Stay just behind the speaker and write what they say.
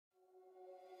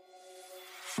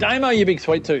Damo, you big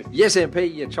sweet tooth. Yes,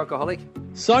 MP, you chocoholic.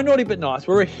 So Naughty But Nice.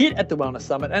 We're a hit at the Wellness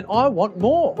Summit and I want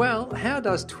more. Well, how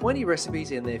does 20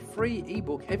 recipes in their free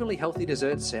ebook Heavenly Healthy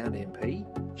Desserts sound, MP?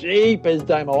 Jeepers,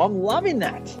 Damo, I'm loving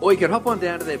that. Or you can hop on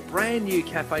down to their brand new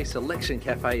cafe, Selection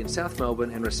Cafe in South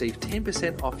Melbourne, and receive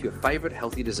 10% off your favourite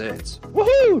healthy desserts.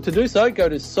 Woohoo! To do so, go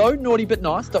to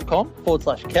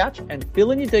sonaughtybutnice.com/couch and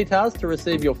fill in your details to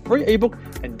receive your free ebook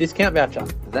and discount voucher.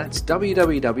 That's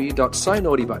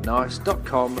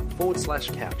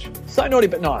www.sonaughtybutnice.com/couch. So Naughty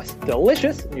But Nice.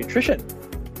 Delicious nutrition.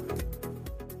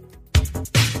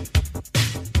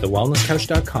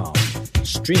 TheWellnessCouch.com,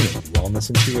 streaming wellness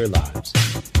into your lives.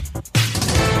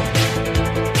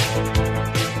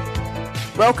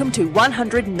 Welcome to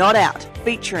 100 Not Out,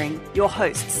 featuring your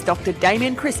hosts Dr.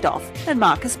 Damien Christoph and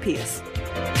Marcus Pearce.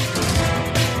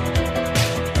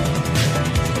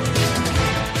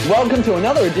 Welcome to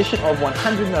another edition of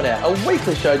 100 Not Out, a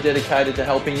weekly show dedicated to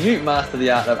helping you master the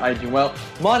art of aging well.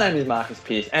 My name is Marcus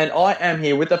Pearce, and I am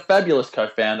here with the fabulous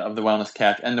co-founder of the Wellness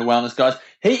Couch and the Wellness Guys.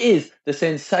 He is the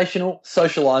sensational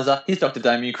socialiser. He's Dr.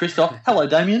 Damien Christoph. Hello,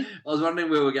 Damien. I was wondering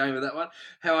where we were going with that one.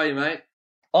 How are you, mate?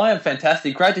 I am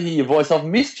fantastic. Great to hear your voice. I've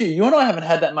missed you. You and I haven't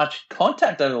had that much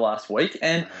contact over the last week,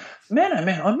 and man, oh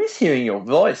man, I miss hearing your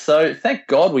voice. So thank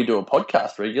God we do a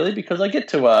podcast regularly because I get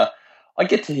to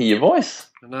hear your voice.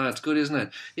 No, it's good, isn't it?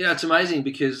 You know, it's amazing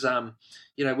because, when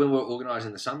we're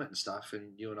organising the summit and stuff,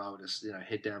 and you and I would just,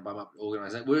 head down, bum up,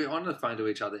 organise it. We're on the phone to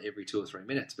each other every 2 or 3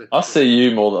 minutes. But I see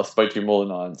you more. I speak to you more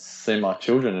than I see my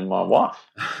children and my wife.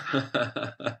 I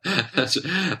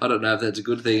don't know if that's a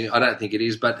good thing. I don't think it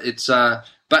is, but it's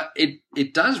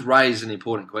it does raise an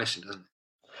important question, doesn't it?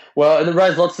 Well, it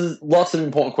raises lots of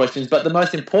important questions, but the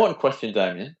most important question,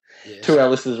 Damien, to our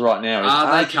listeners right now is: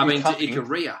 are they coming to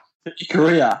Ikaria?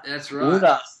 Korea. That's right. With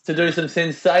us to do some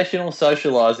sensational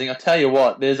socialising. I tell you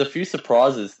what, there's a few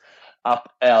surprises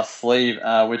up our sleeve,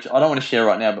 which I don't want to share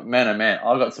right now, but man, oh man,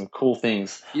 I've got some cool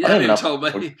things. You haven't even told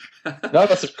me. No, I've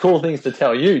got some cool things to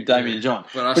tell you, Damien John.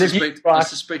 But I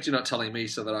suspect you're not telling me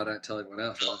so that I don't tell anyone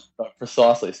else, right?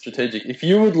 Precisely, strategic. If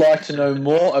you would like to know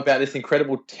more about this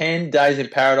incredible 10 days in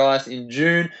paradise in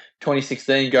June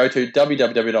 2016, go to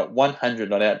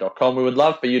www.100notout.com. We would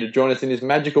love for you to join us in this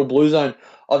magical blue zone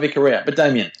of Ikaria. But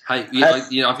Damien, hey,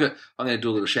 I'm going to do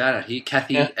a little shout out here.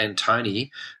 Kathy and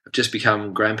Tony have just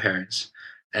become grandparents,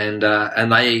 and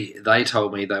they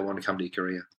told me they want to come to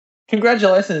Ikaria.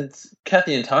 Congratulations,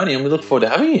 Kathy and Tony, and we look forward to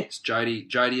having you. It's Jody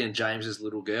and James's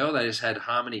little girl. They just had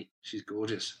Harmony. She's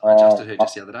gorgeous. I adjusted her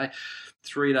just the other day.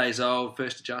 3 days old,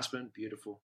 first adjustment,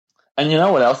 beautiful. And you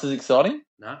know what else is exciting?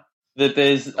 No. That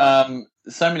there's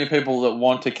so many people that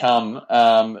want to come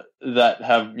that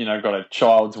have got a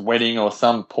child's wedding or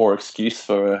some poor excuse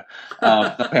for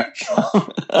that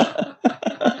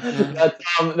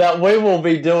we will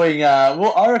be doing.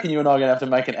 I reckon you and I are going to have to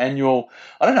make an annual.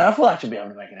 I don't know if we'll actually be able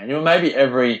to make an annual. Maybe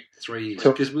every 3 years,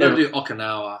 because we're going to do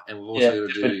Okinawa and we've also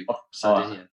got to do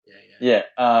Sardinia. Yeah.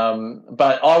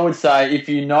 But I would say if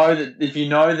you know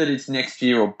that it's next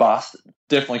year or bust,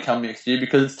 definitely come next year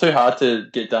because it's too hard to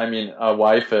get Damien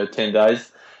away for 10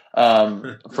 days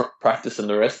for practice and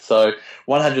the rest. So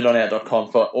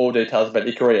 100notout.com for all details about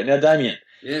Ikaria. Now, Damien,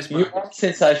 you're a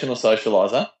sensational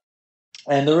socialiser,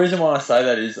 and the reason why I say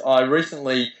that is I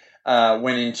recently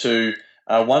went into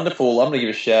I'm going to give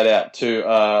a shout out to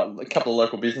a couple of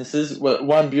local businesses.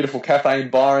 One beautiful cafe in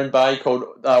Byron Bay called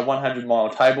 100 Mile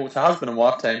Table. It's a husband and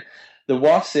wife team. The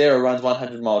wife, Sarah, runs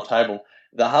 100 Mile Table.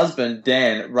 The husband,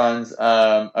 Dan, runs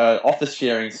an office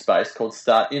sharing space called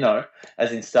Start Inno,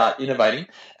 as in Start Innovating.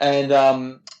 And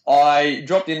I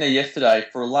dropped in there yesterday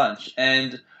for a lunch,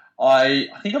 and I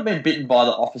think I've been bitten by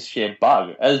the office share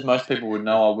bug. As most people would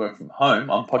know, I work from home.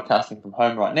 I'm podcasting from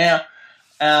home right now.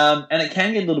 And it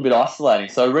can get a little bit isolating.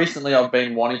 So recently I've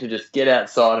been wanting to just get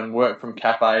outside and work from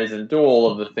cafes and do all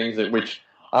of the things which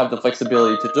I have the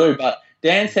flexibility to do. But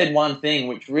Dan said one thing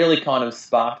which really kind of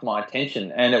sparked my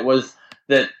attention, and it was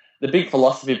that the big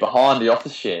philosophy behind the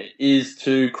office share is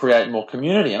to create more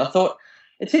community. And I thought,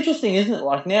 it's interesting, isn't it?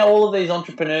 Like now all of these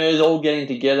entrepreneurs all getting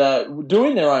together,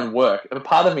 doing their own work. And a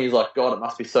part of me is like, God, it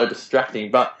must be so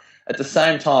distracting. But at the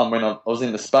same time, when I was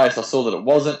in the space, I saw that it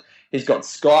wasn't. He's got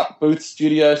Skype booth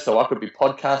studio, so I could be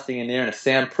podcasting in there in a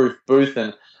soundproof booth,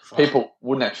 and people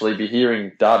wouldn't actually be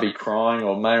hearing Darby crying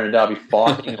or Mayor and Darby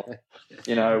fighting or,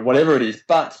 whatever it is.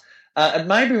 But it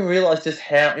made me realise just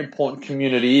how important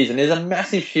community is. And there's a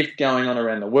massive shift going on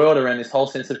around the world, around this whole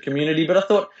sense of community. But I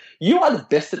thought, you are the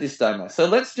best at this, Damo. So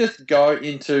let's just go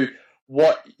into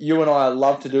what you and I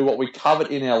love to do, what we covered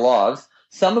in our lives.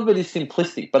 Some of it is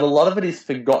simplistic, but a lot of it is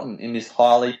forgotten in this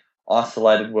highly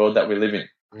isolated world that we live in.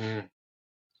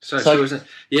 So true, isn't it?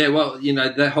 Yeah, well,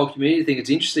 that whole community thing,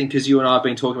 it's interesting because you and I have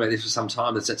been talking about this for some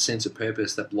time. There's that sense of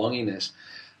purpose, that belongingness.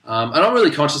 And I'm really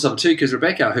conscious of it too because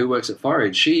Rebecca, who works at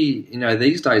Forage, she,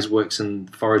 these days works in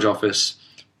the Forage office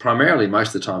primarily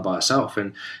most of the time by herself.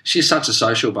 And she's such a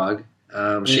social bug.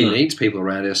 She needs people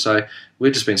around her. So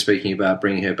we've just been speaking about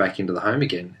bringing her back into the home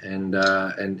again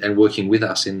and working with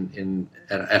us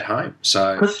at home.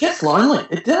 So because it gets lonely.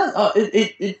 It does.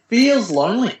 It feels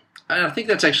lonely. And I think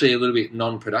that's actually a little bit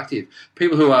non-productive.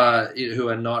 People who are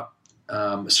not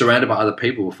surrounded by other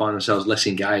people will find themselves less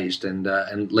engaged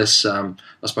and less, I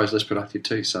suppose, less productive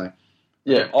too. So,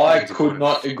 yeah, I could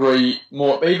not agree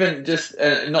more. Even just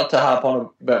not to harp on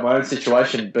about my own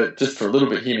situation, but just for a little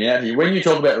bit, hear me out here. When you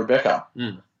talk about Rebecca,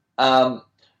 and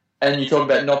you talk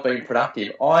about not being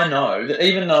productive, I know that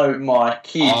even though my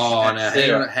kids,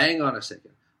 hang on a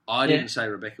second, I didn't say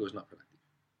Rebecca was not productive.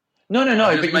 No.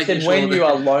 But you said when you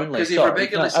are lonely. Because if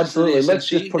Rebecca listens to this let's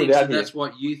just put it out here. That's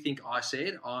what you think I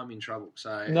said, I'm in trouble.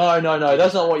 So No.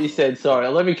 That's not what you said. Sorry.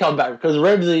 Let me come back because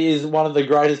Rebsy is one of the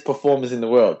greatest performers in the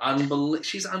world.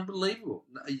 She's unbelievable.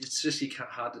 It's just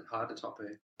hard to top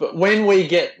her. But when we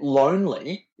get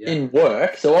lonely in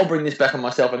work, so I'll bring this back on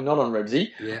myself and not on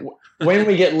Rebsy. Yeah. When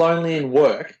we get lonely in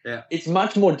work, it's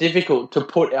much more difficult to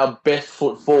put our best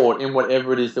foot forward in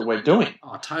whatever it is that we're doing.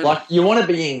 Oh, totally. Like, you want to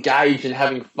be engaged and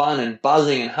having fun and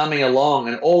buzzing and humming along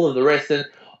and all of the rest. And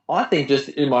I think just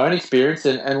in my own experience,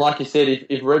 and like you said,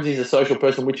 if Rebsy's a social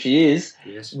person, which she is,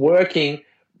 working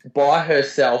by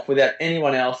herself without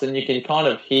anyone else and you can kind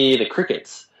of hear the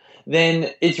crickets,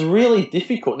 then it's really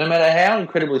difficult, no matter how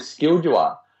incredibly skilled you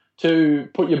are, to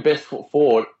put your best foot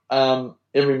forward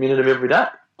every minute of every day.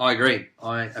 I agree.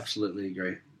 I absolutely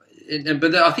agree.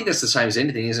 But I think that's the same as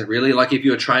anything, isn't it, really? Like if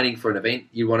you're training for an event,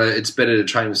 it's better to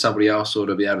train with somebody else or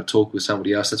to be able to talk with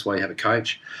somebody else. That's why you have a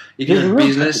coach. If you're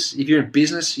in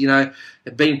business,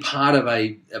 being part of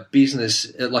a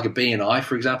business, like a BNI,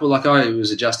 for example, like I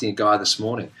was adjusting a guy this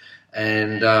morning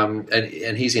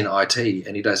and he's in IT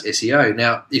and he does SEO.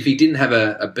 Now, if he didn't have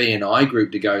a BNI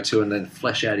group to go to and then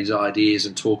flesh out his ideas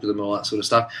and talk to them and all that sort of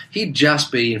stuff, he'd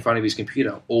just be in front of his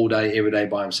computer all day, every day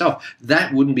by himself.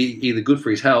 That wouldn't be either good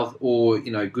for his health or,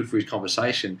 good for his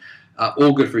conversation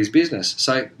or good for his business.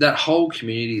 So that whole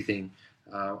community thing,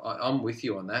 I'm with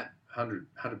you on that, 100%.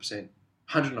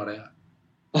 100 not out.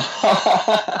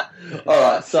 All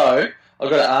right, so I've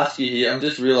got to ask you here. I'm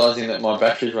just realising that my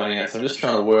battery's running out, so I'm just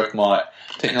trying to work my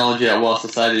technology out whilst I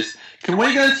say this. Can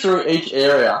we go through each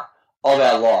area of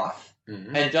our life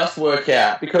and just work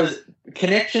out, because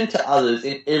connection to others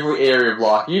in every area of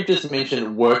life, you've just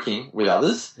mentioned working with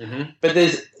others, but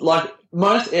there's, like,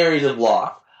 most areas of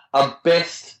life are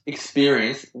best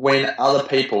experienced when other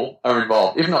people are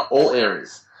involved, if not all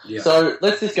areas. Yeah. So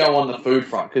let's just go on the food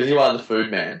front, because you are the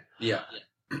food man. Yeah.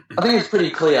 I think it's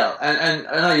pretty clear, and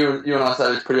I know you and I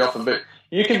say this pretty often, but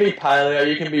you can be paleo,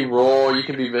 you can be raw, you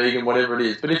can be vegan, whatever it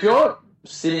is. But if you're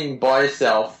sitting by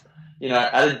yourself,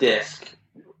 at a desk,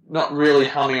 not really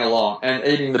humming along and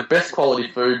eating the best quality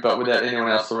food but without anyone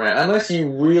else around, unless you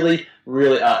really,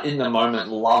 really are in the moment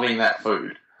loving that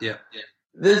food,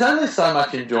 there's only so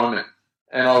much enjoyment.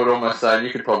 And I would almost say,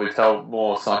 you could probably tell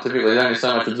more scientifically, there's only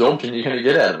so much absorption you're going to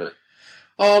get out of it.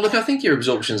 Oh, look, I think your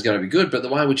absorption is going to be good, but the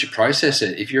way in which you process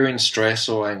it, if you're in stress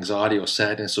or anxiety or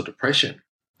sadness or depression,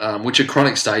 which are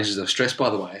chronic stages of stress, by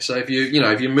the way. So if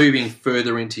you're moving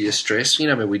further into your stress, we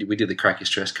did the Crack Your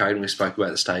Stress Code and we spoke about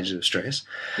the stages of stress.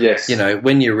 Yes.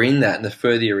 When you're in that and the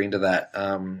further you're into that,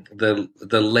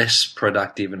 the less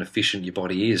productive and efficient your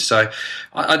body is. So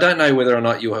I don't know whether or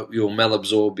not you'll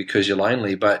malabsorb because you're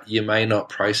lonely, but you may not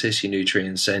process your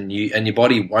nutrients and your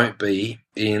body won't be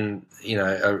in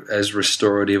as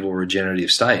restorative or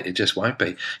regenerative state. It just won't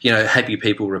be. Happy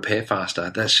people repair faster.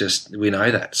 That's just, we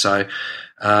know that. So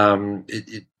I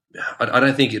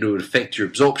don't think it would affect your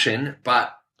absorption,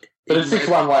 but it's 6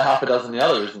 one way, half a dozen the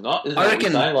other, isn't it? I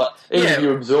reckon. If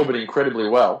you absorb it incredibly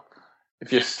well,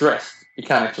 if you're stressed, you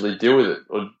can't actually deal with it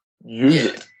or use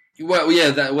it. Well, yeah,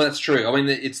 that's true. I mean,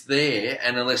 it's there,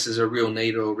 and unless there's a real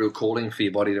need or a real calling for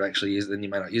your body to actually use it, then you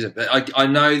may not use it. But I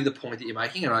know the point that you're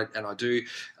making, and I do.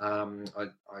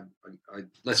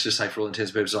 Let's just say, for all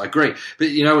intents and purposes, I agree. But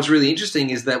what's really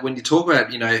interesting is that when you talk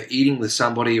about eating with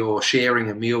somebody or sharing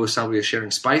a meal with somebody or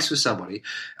sharing space with somebody,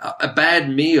 a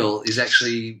bad meal is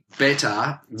actually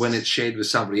better when it's shared with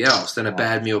somebody else than a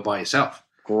bad meal by yourself.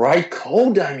 Great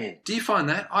call, Damien. Do you find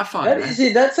that? I find that. Is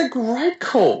it. That's a great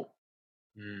call.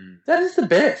 That is the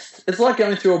best. It's like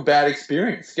going through a bad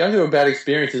experience. Going through a bad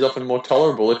experience is often more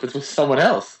tolerable if it's with someone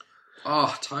else.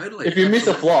 Oh, totally. If you miss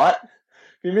a flight,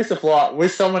 you miss a flight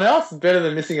with someone else, it's better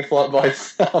than missing a flight by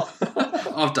yourself.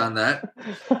 I've done that.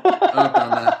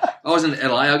 I was in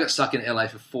LA. I got stuck in LA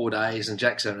for 4 days, and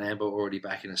Jackson and Amber were already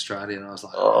back in Australia, and I was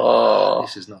like,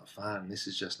 this is not fun. This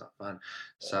is just not fun.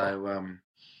 So,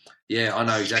 yeah, I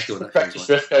know exactly what that feels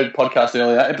like. Stress Code podcast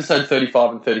earlier, episode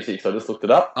 35 and 36. I just looked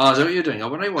it up. Oh, is that what you're doing? I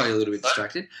wonder why you're a little bit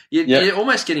distracted. You're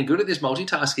almost getting good at this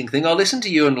multitasking thing. I listened to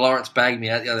you and Lawrence bag me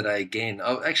out the other day again.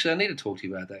 Actually, I need to talk to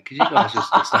you about that because you guys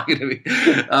just get stuck into me.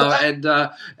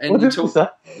 And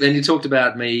you talked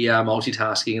about me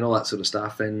multitasking and all that sort of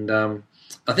stuff. And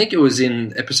I think it was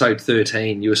in episode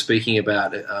 13 you were speaking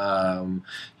about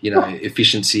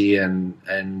efficiency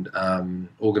and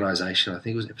organisation. I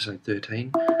think it was episode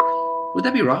 13. Would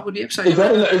that be right? Would the episode? Is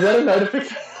that a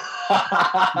notification?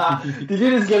 Did you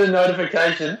just get a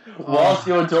notification whilst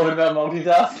you were talking about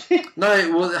multitasking?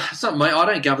 No, well, it's not me. I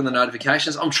don't govern the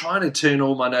notifications. I'm trying to turn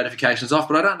all my notifications off,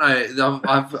 but I don't know.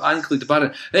 I've unclicked the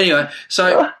button. Anyway,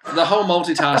 so the whole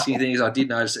multitasking thing is I did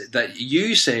notice that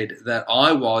you said that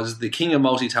I was the king of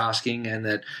multitasking and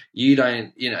that you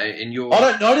don't, and you're... I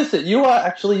don't notice it. You're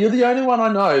the only one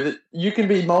I know that you can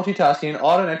be multitasking and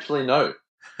I don't actually know.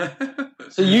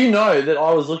 So you know that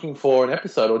I was looking for an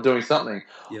episode or doing something.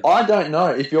 Yep. I don't know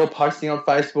if you're posting on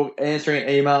Facebook, answering an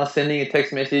email, sending a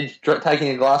text message, taking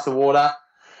a glass of water,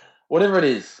 whatever it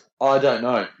is. I don't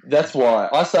know. That's why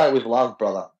I say it with love,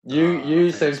 brother.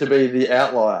 You seem to be the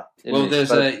outlier. Well,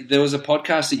 there was a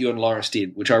podcast that you and Lawrence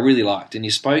did, which I really liked, and you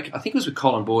spoke. I think it was with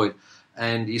Colin Boyd,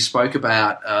 and you spoke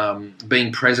about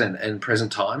being present and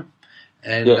present time.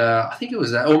 And I think it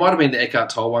was that, or it might have been the Eckhart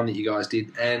Tolle one that you guys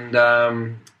did.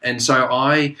 And so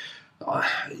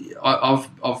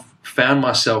I've found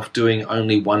myself doing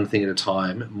only one thing at a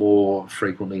time more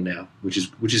frequently now, which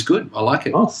is good. I like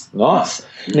it. Nice.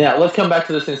 Now let's come back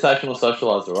to the sensational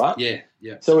socializer, right?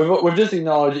 Yeah. So we've just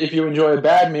acknowledged if you enjoy a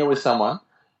bad meal with someone,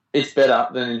 it's better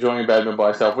than enjoying a bad meal by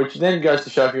yourself. Which then goes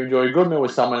to show if you enjoy a good meal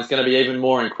with someone, it's going to be even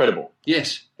more incredible.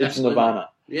 Yes, it's absolutely. nirvana.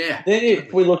 Yeah. Then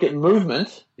if we look at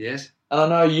movement, yes. And I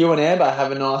know you and Amber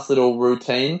have a nice little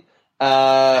routine.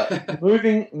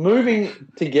 Moving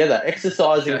together,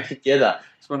 exercising together.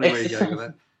 Just wondering where you're going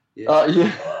with that.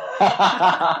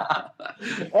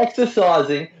 Yeah.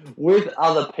 Exercising with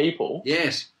other people.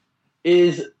 Yes.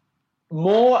 Is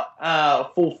more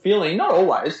fulfilling. Not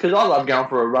always, because I love going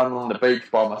for a run on the beach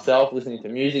by myself, listening to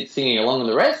music, singing along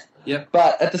with the rest. Yep.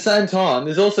 But at the same time,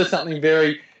 there's also something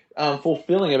very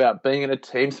fulfilling about being in a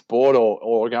team sport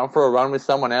or going for a run with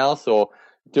someone else or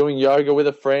doing yoga with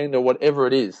a friend or whatever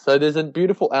it is. So there's a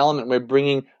beautiful element where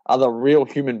bringing other real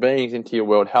human beings into your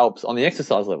world helps on the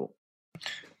exercise level.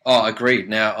 Oh, agreed.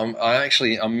 Now,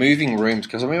 I'm moving rooms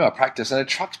because I'm in my practice and a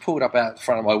truck's pulled up out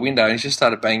front of my window and he's just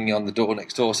started banging on the door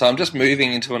next door. So I'm just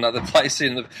moving into another place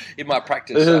in my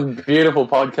practice. This is beautiful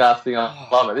podcasting. I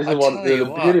love it. This is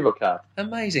the beauty of a car.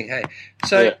 Amazing, hey.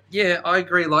 So, yeah, I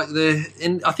agree.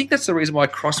 And I think that's the reason why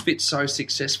CrossFit's so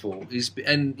successful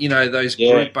those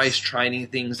group-based training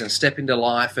things and Step Into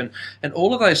Life and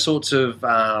all of those sorts of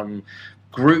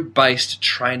group-based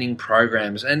training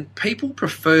programs, and people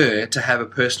prefer to have a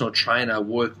personal trainer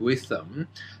work with them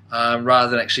rather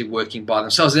than actually working by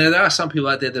themselves. Now, there are some people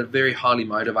out there that are very highly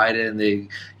motivated, and they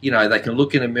can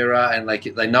look in a mirror and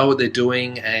they know what they're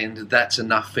doing, and that's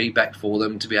enough feedback for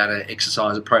them to be able to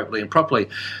exercise appropriately and properly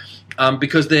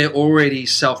because they're already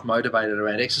self-motivated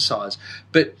around exercise.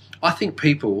 But I think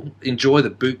people enjoy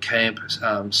the boot camp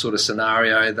sort of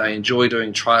scenario. They enjoy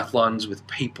doing triathlons with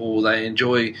people. They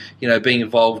enjoy, being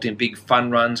involved in big fun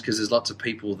runs because there's lots of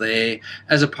people there,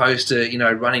 as opposed to,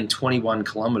 running 21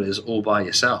 kilometres all by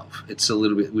yourself. It's a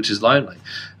little bit, which is lonely.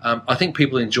 I think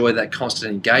people enjoy that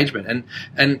constant engagement.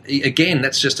 And again,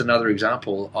 that's just another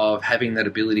example of having that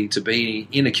ability to be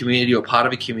in a community or part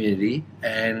of a community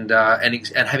and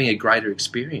having a greater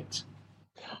experience.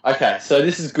 Okay, so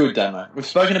this is good, Damo. We've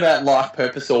spoken about life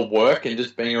purpose or work and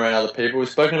just being around other people. We've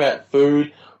spoken about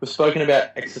food. We've spoken about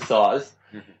exercise.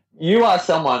 Mm-hmm. You are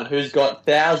someone who's got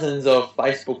thousands of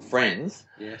Facebook friends,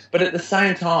 yes. But at the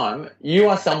same time, you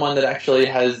are someone that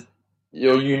actually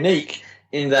you're unique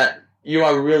in that you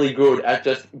are really good at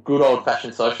just good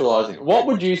old-fashioned socialising. What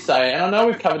would you say, and I know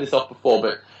we've covered this off before,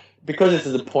 but because this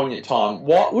is a poignant time,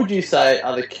 what would you say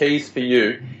are the keys for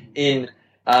you in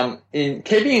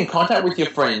keeping in contact with your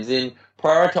friends, in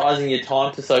prioritising your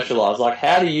time to socialise? Like,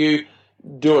 how do you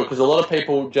do it? Because a lot of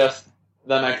people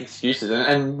they make excuses.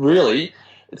 And really,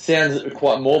 it sounds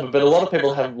quite morbid, but a lot of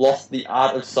people have lost the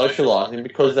art of socialising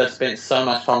because they've spent so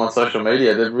much time on social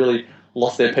media. They've really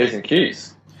lost their P's and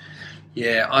Q's.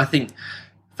 Yeah, I think...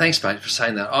 Thanks, mate, for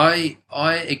saying that. I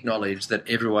acknowledge that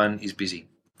everyone is busy.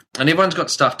 And everyone's got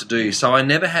stuff to do, so I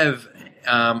never have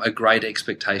a great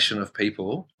expectation of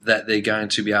people that they're going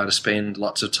to be able to spend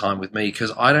lots of time with me,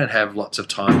 because I don't have lots of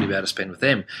time to be able to spend with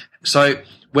them. So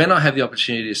when I have the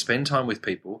opportunity to spend time with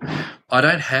people, I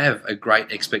don't have a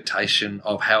great expectation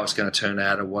of how it's going to turn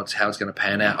out or how it's going to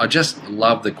pan out. I just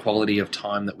love the quality of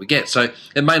time that we get. So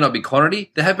it may not be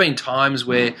quantity. There have been times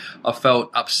where I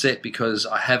felt upset because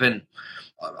I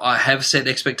have set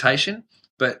expectation.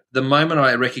 But the moment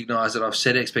I recognise that I've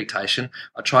set expectation,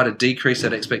 I try to decrease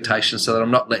that expectation so that I'm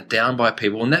not let down by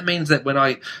people. And that means that when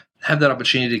I have that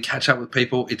opportunity to catch up with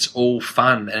people, it's all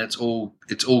fun and it's all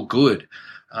good.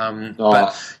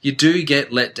 But you do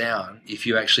get let down if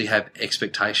you actually have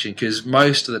expectation, because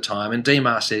most of the time, and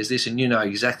DMAR says this, and you know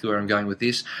exactly where I'm going with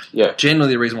this,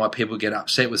 generally the reason why people get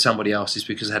upset with somebody else is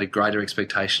because they had a greater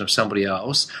expectation of somebody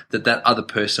else that other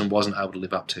person wasn't able to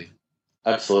live up to.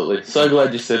 Absolutely. So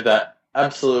glad you said that.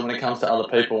 Absolutely, when it comes to other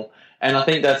people. And I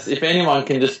think that's, if anyone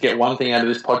can just get one thing out of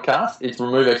this podcast, it's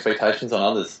remove expectations on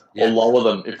others or lower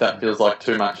them if that feels like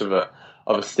too much of a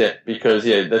step. Because,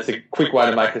 that's a quick way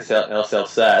to make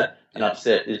ourselves sad and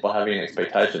upset, is by having an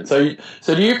expectation. So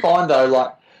do you find,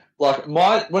 though,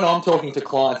 when I'm talking to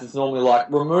clients, it's normally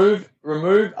like remove.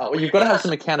 You've got to have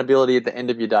some accountability at the end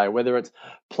of your day, whether it's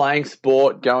playing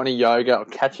sport, going to yoga, or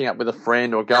catching up with a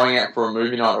friend, or going out for a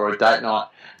movie night or a date night.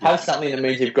 Have something that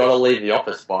means you've got to leave the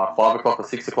office by 5 o'clock or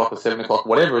 6 o'clock or 7 o'clock,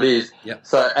 whatever it is. Yep.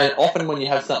 So, and often when you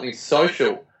have something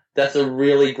social, that's a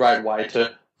really great way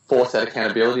to force that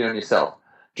accountability on yourself.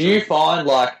 Do you find,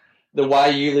 the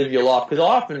way you live your life, because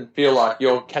I often feel like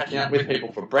you're catching up with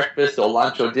people for breakfast or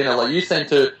lunch or dinner, you seem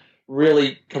to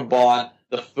really combine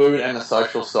the food and the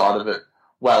social side of it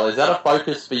well. Is that a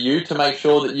focus for you to make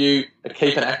sure that you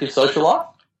keep an active social life?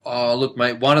 Oh, look,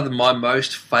 mate, one of my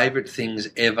most favourite things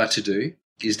ever to do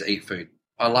is to eat food.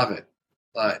 I love it.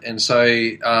 And so,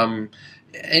 and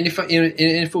if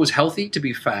it was healthy to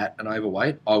be fat and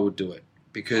overweight, I would do it,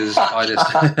 because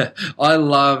I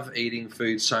love eating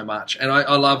food so much. And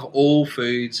I love all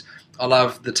foods. I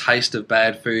love the taste of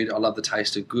bad food. I love the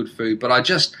taste of good food. But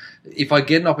if I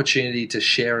get an opportunity to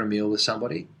share a meal with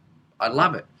somebody, I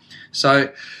love it.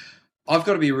 So I've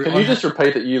got to be. Can you just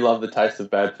repeat that you love the taste of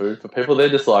bad food? For people, they're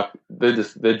just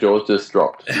their jaws just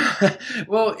dropped.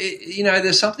 Well,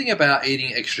 there's something about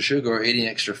eating extra sugar or eating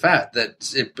extra fat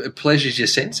that it pleasures your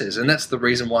senses, and that's the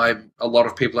reason why a lot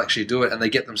of people actually do it, and they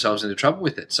get themselves into trouble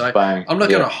with it. So Bang. I'm not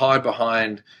going to hide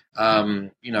behind,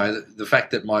 the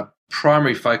fact that my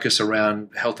primary focus around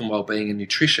health and well-being and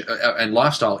nutrition and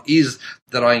lifestyle is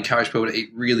that I encourage people to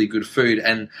eat really good food.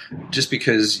 And just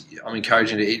because I'm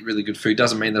encouraging to eat really good food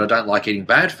doesn't mean that I don't like eating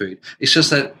bad food. It's just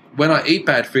that when I eat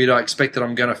bad food, I expect that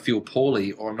I'm going to feel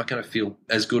poorly, or I'm not going to feel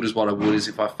as good as what I would as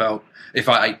if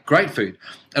I ate great food.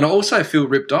 And I also feel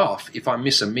ripped off if I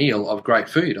miss a meal of great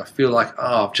food. I feel like,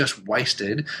 I've just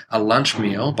wasted a lunch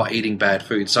meal by eating bad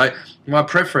food. So my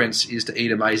preference is to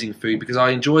eat amazing food because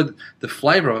I enjoy the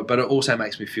flavour of it, but it also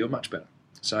makes me feel much better.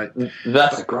 So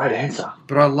that's a great answer.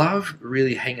 But I love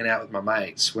really hanging out with my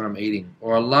mates when I'm eating,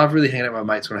 or I love really hanging out with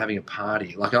my mates when I'm having a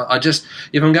party. Like I just,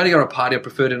 if I'm going to go to a party, I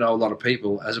prefer to know a lot of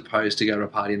people as opposed to go to a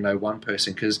party and know one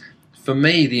person, because for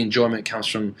me, the enjoyment comes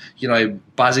from,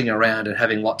 buzzing around and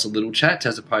having lots of little chats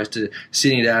as opposed to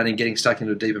sitting down and getting stuck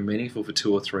into a deep and meaningful for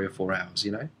 2 or 3 or 4 hours,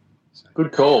 So.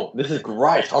 Good call. This is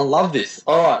great. I love this.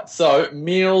 All right. So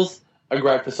meals are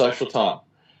great for social time.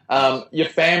 Your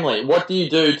family, what do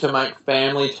you do to make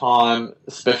family time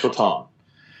special time?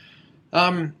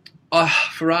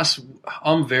 For us,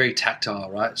 I'm very tactile,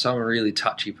 right? So I'm a really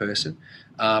touchy person.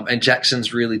 And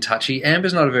Jackson's really touchy.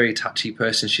 Amber's not a very touchy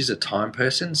person. She's a time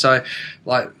person. So,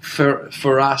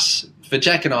 for us, for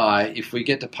Jack and I, if we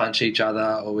get to punch each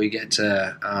other, or we get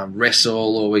to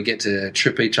wrestle, or we get to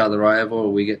trip each other over,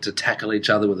 or we get to tackle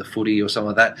each other with a footy or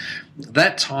something like that,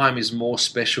 that time is more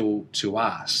special to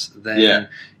us than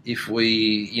if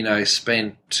we,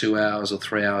 spent 2 hours or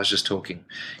 3 hours just talking.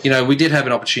 We did have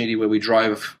an opportunity where we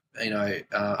drove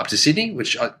up to Sydney,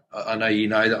 which I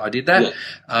know that I did that.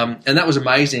 Yeah. And that was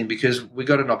amazing because we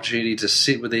got an opportunity to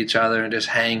sit with each other and just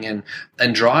hang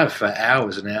and drive for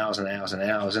hours and hours and hours and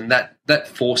hours. And that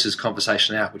forces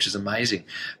conversation out, which is amazing.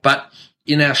 But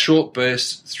in our short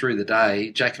bursts through the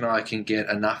day, Jack and I can get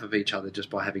enough of each other just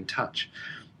by having touch.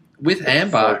 With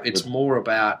Amber, it's more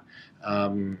about,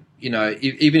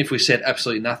 even if we said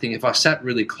absolutely nothing, if I sat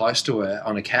really close to her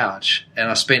on a couch and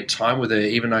I spent time with her,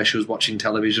 even though she was watching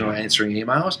television or answering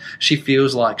emails, she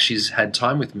feels like she's had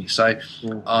time with me. So,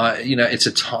 it's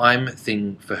a time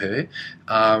thing for her.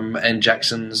 And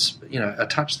Jackson's, a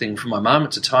touch thing. For my mum,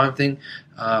 it's a time thing.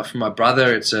 For my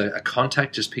brother, it's a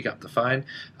contact, just pick up the phone.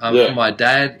 For my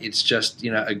dad, it's just,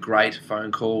 a great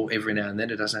phone call every now and then.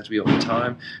 It doesn't have to be all the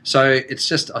time. So it's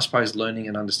just, I suppose, learning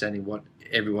and understanding what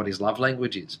everybody's love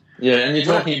language is. Yeah, and you're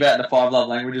talking about the 5 love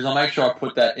languages. I'll make sure I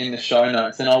put that in the show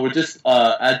notes. And I would just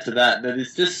add to that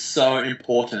it's just so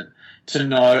important to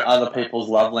know other people's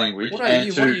love language. What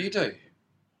do you do?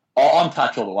 I'm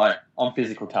touch all the way. I'm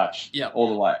physical touch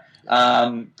all the way.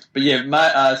 But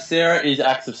yeah, Sarah is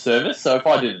acts of service. So if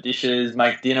I do the dishes,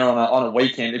 make dinner on a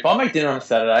weekend, if I make dinner on a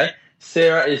Saturday,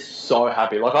 Sarah is so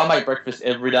happy. Like, I make breakfast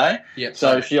every day. Yep.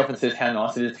 So she often says how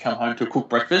nice it is to come home to a cooked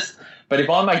breakfast. But if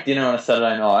I make dinner on a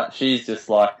Saturday night, she's just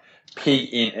like pig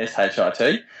in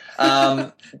SHIT.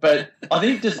 But I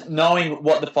think just knowing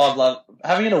what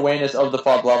having an awareness of the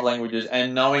 5 love languages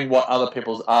and knowing what other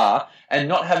people's are and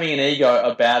not having an ego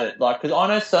about it. Like, because I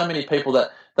know so many people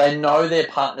that they know their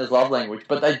partner's love language,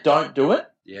 but they don't do it.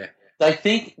 Yeah. They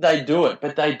think they do it,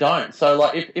 but they don't. So,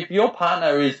 like, if your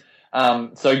partner is,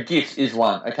 so gifts is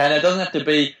one, okay? Now, it doesn't have to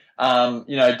be,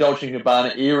 Dolce &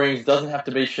 Gabbana earrings. It doesn't have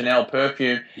to be Chanel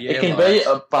perfume. Yeah, it can be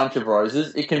a bunch of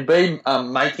roses. It can be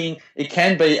it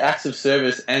can be acts of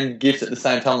service and gifts at the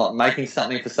same time, like making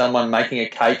something for someone, making a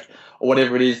cake or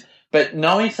whatever it is. But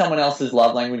knowing someone else's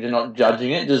love language and not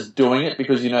judging it, just doing it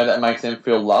because that makes them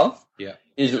feel loved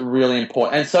is really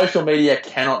important. And social media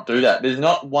cannot do that. There's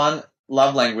not one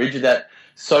love language that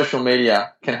social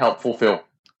media can help fulfill.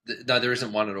 No, there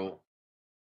isn't one at all.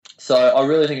 So I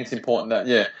really think it's important that,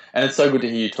 and it's so good to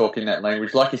hear you talk in that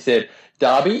language. Like you said,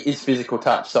 Darby is physical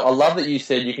touch. So I love that you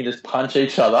said you can just punch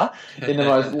each other in the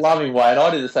most loving way. And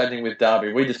I do the same thing with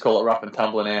Darby. We just call it rough and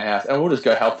tumble in our house, and we'll just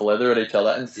go hell for leather at each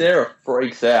other. And Sarah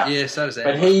freaks out. Yeah, so does that.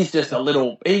 But he's just a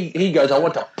little, he goes, I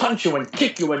want to punch you and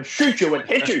kick you and shoot you and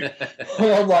hit you.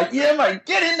 And I'm like, yeah, mate,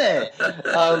 get in there.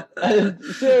 And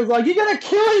Sarah's like, you're going to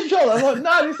kill each other. I'm like,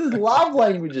 no, this is love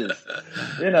languages.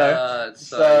 It's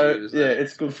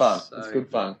good fun. It's good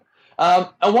fun.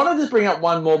 I want to just bring up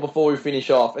one more before we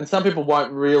finish off, and some people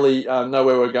won't really know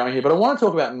where we're going here, but I want to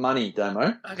talk about money,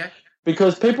 Damo. Okay.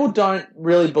 Because people don't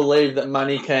really believe that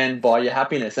money can buy you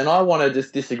happiness, and I want to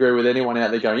just disagree with anyone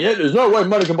out there going, there's no way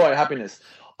money can buy you happiness.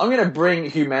 I'm going to bring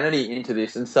humanity into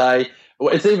this and say,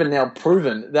 well, it's even now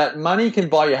proven that money can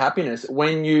buy you happiness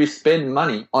when you spend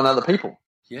money on other people.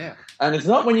 Yeah. And it's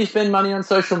not when you spend money on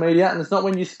social media, and it's not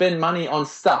when you spend money on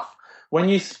stuff. When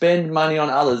you spend money on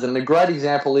others, and the great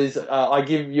example is I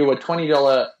give you a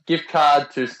 $20 gift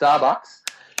card to Starbucks,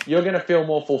 you're going to feel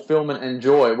more fulfillment and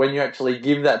joy when you actually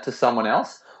give that to someone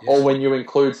else or when you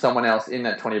include someone else in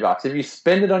that $20. If you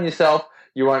spend it on yourself,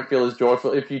 you won't feel as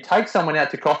joyful. If you take someone out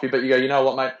to coffee but you go, you know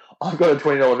what, mate, I've got a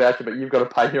 $20 voucher but you've got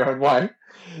to pay your own way,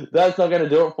 that's not going to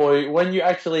do it for you. When you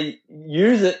actually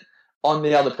use it on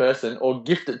the other person or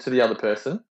gift it to the other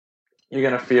person, you're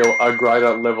going to feel a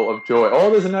greater level of joy. Oh,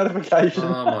 there's a notification.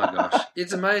 Oh, my gosh.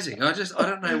 It's amazing. I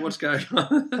don't know what's going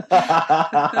on.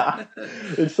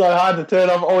 It's so hard to turn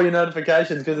off all your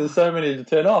notifications because there's so many to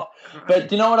turn off. But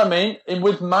do you know what I mean? And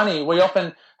with money, we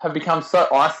often have become so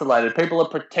isolated. People are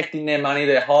protecting their money.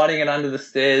 They're hiding it under the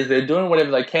stairs. They're doing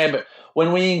whatever they can. But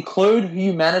when we include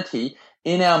humanity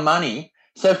in our money,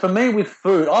 so for me with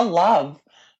food, I love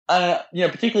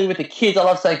particularly with the kids, I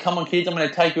love saying, come on, kids, I'm going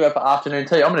to take you out for afternoon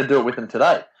tea. I'm going to do it with them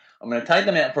today. I'm going to take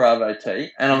them out for Arvo tea,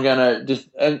 and I'm going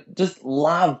to just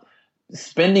love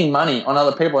spending money on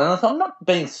other people. And I'm not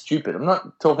being stupid. I'm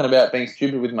not talking about being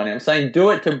stupid with money. I'm saying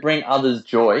do it to bring others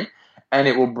joy, and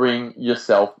it will bring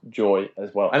yourself joy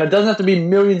as well. And it doesn't have to be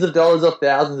millions of dollars or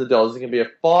thousands of dollars. It can be a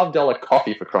 $5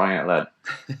 coffee, for crying out loud.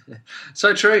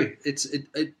 So true.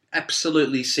 It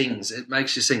absolutely sings. It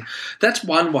makes you sing. That's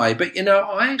one way. But,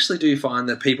 I actually do find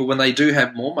that people, when they do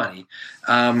have more money,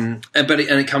 and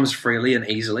it comes freely and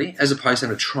easily, as opposed to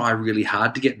having to try really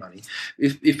hard to get money,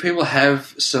 if people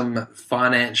have some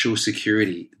financial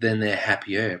security, then they're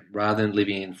happier rather than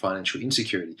living in financial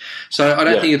insecurity. So I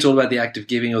don't think it's all about the act of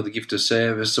giving or the gift of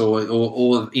service or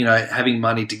having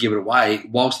money to give it away,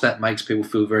 whilst that makes people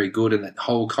feel very good, and that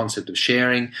whole concept of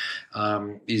sharing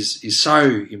is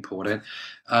so important.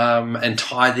 And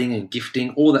tithing and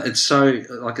gifting, all that. It's so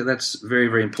that's a very,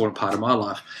 very important part of my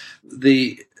life.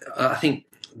 I think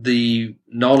the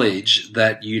knowledge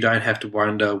that you don't have to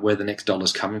wonder where the next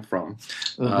dollar's coming from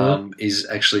is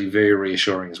actually very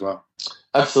reassuring as well.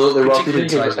 Absolutely. Well, if you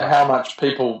think of how much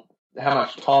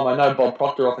time, I know Bob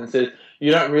Proctor often says,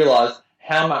 you don't realise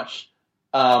how much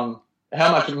how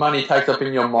much money takes up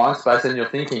in your mind space and your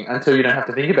thinking until you don't have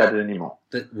to think about it anymore.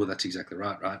 That's exactly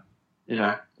right. You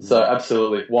know, so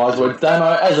absolutely. Wise words.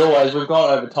 Damo, as always, we've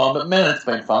gone over time, but man, it's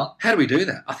been fun. How do we do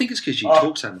that? I think it's because you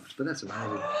talk so much, but that's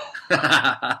amazing.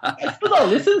 It's because I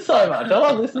listen so much. I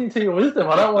love listening to your wisdom.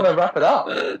 I don't want to wrap it up.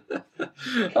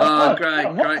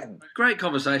 Great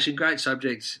conversation, great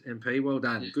subjects, MP. Well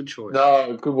done. Good choice.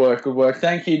 No, good work.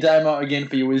 Thank you, Damo, again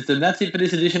for your wisdom. That's it for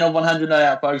this edition of 100 Not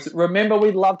Out, folks. Remember,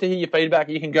 we'd love to hear your feedback.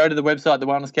 You can go to the website,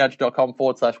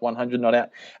 thewellnesscouch.com/100 Not Out.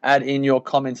 Add in your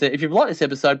comments there. If you've liked this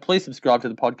episode, please subscribe to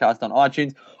the podcast on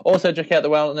iTunes. Also, check out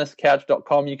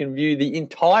thewellnesscouch.com. You can view the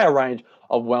entire range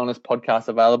of wellness podcasts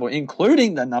available,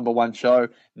 including the #1 show,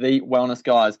 The Wellness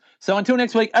Guys. So until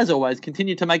next week, as always,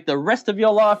 continue to make the rest of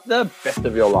your life the best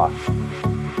of your life.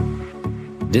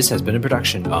 This has been a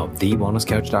production of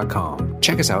TheWellnessCouch.com.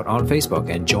 Check us out on Facebook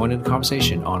and join in the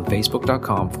conversation on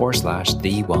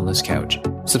Facebook.com/The Wellness Couch.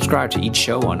 Subscribe to each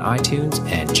show on iTunes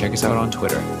and check us out on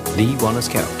Twitter. The Wellness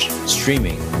Couch,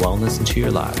 streaming wellness into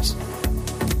your lives.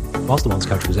 Whilst the Wellness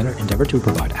Couch presenter endeavor to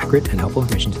provide accurate and helpful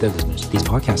information to their listeners, these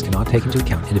podcasts cannot take into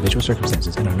account individual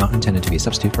circumstances and are not intended to be a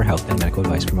substitute for health and medical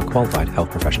advice from a qualified health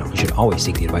professional. You should always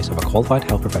seek the advice of a qualified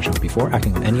health professional before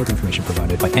acting on any of the information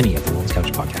provided by any of the Wellness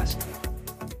Couch podcasts.